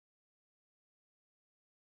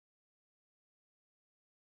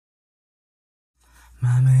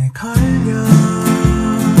맘에 걸려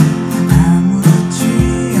아무렇지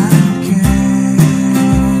않게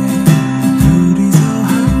둘이서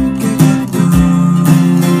함께 걷던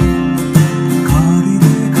거리를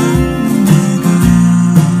걷는 내가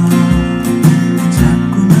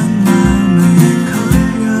자꾸만 맘에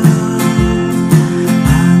걸려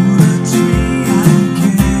아무렇지 않게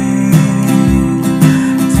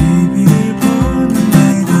TV를 보는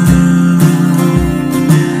내가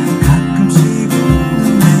가끔씩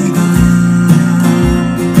웃는 내가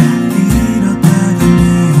이러다가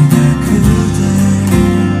내가 그댈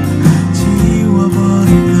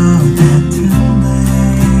지워버릴 것 같은데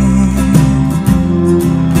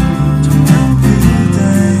점점 그대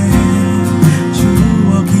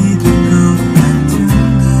추억이 될 것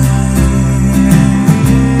같은데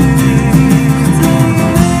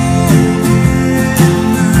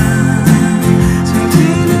잘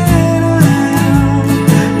지내려요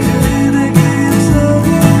그대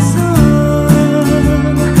계속해서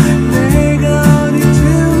내가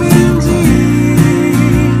어디쯤인지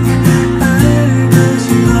알고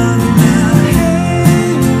싶었나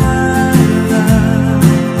해말라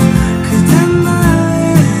그댄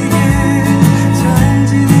나에게 잘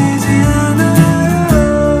지내지 않아요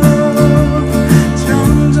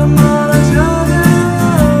점점 멀어져가요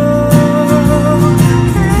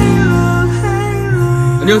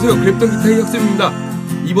안녕하세요. 그랩더기타의 혁쌤입니다.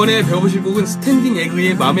 이번에 배워보실 곡은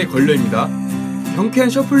스탠딩에그의 맘에 걸려입니다. 경쾌한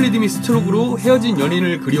셔플 리듬이 스트로크로 헤어진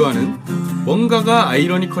연인을 그리워하는 뭔가가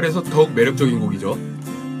아이러니컬해서 더욱 매력적인 곡이죠.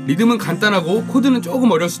 리듬은 간단하고 코드는 조금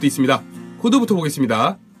어려울 수도 있습니다. 코드부터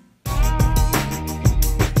보겠습니다.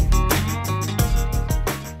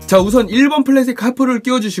 자, 우선 1번 플랫에 카포를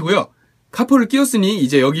끼워주시고요. 카포를 끼웠으니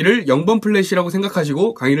이제 여기를 0번 플랫이라고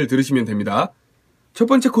생각하시고 강의를 들으시면 됩니다. 첫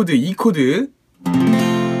번째 코드 E 코드,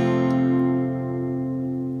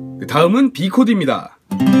 다음은 B 코드입니다.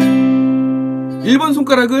 1번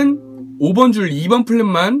손가락은 5번 줄 2번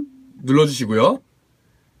플랫만 눌러주시고요.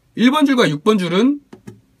 1번 줄과 6번 줄은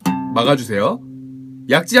막아주세요.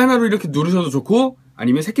 약지 하나로 이렇게 누르셔도 좋고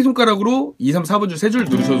아니면 새끼손가락으로 2, 3, 4번 줄 3줄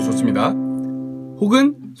누르셔도 좋습니다.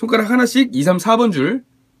 혹은 손가락 하나씩 2, 3, 4번 줄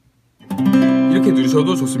이렇게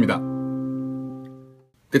누르셔도 좋습니다.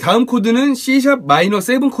 다음 코드는 C# 마이너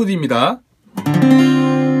 7 코드입니다.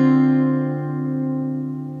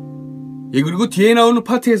 예, 그리고 뒤에 나오는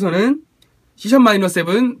파트에서는 C# 마이너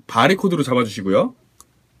 7 바레 코드로 잡아주시고요.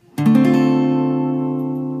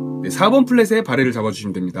 네, 4번 플랫에 바레를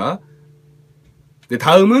잡아주시면 됩니다. 네,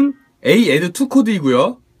 다음은 A add 2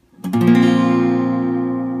 코드이고요.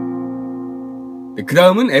 네, 그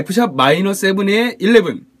다음은 F# 마이너 7의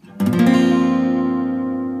 11.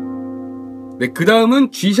 네, 그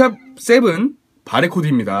다음은 G# 7 바레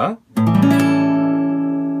코드입니다.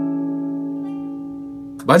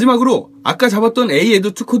 마지막으로 아까 잡았던 A add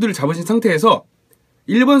 2 코드를 잡으신 상태에서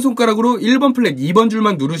 1번 손가락으로 1번 플랫 2번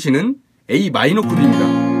줄만 누르시는 A 마이너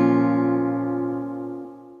코드입니다.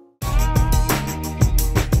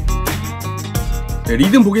 네,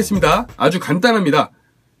 리듬 보겠습니다. 아주 간단합니다.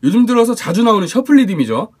 요즘 들어서 자주 나오는 셔플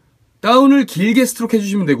리듬이죠. 다운을 길게 스트로크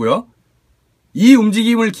해주시면 되고요. 이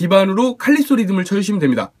움직임을 기반으로 칼립소 리듬을 쳐주시면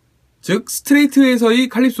됩니다. 즉 스트레이트에서의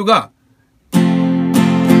칼립소가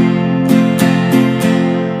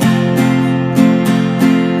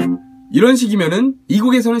이런 식이면은 이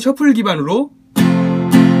곡에서는 셔플 기반으로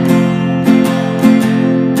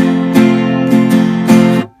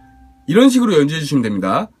이런 식으로 연주해 주시면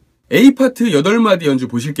됩니다. A 파트 8마디 연주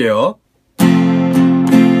보실게요.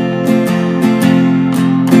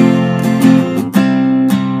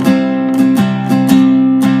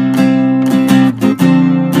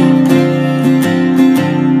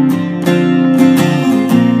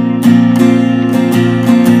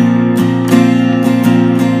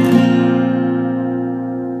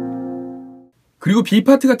 그리고 B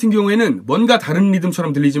파트 같은 경우에는 뭔가 다른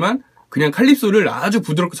리듬처럼 들리지만 그냥 칼립소를 아주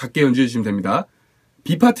부드럽고 작게 연주해 주시면 됩니다.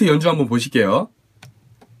 B 파트 연주 한번 보실게요.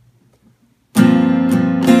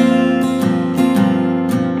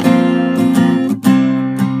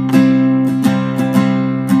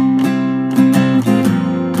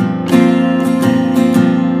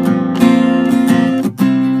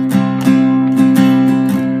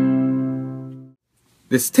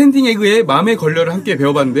 네, 스탠딩에그의 맘에 걸려를 함께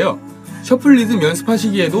배워봤는데요. 셔플 리듬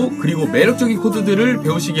연습하시기에도 그리고 매력적인 코드들을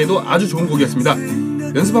배우시기에도 아주 좋은 곡이었습니다.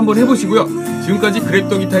 연습 한번 해보시고요. 지금까지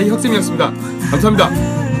그랩더기타의 혁쌤이었습니다. 감사합니다.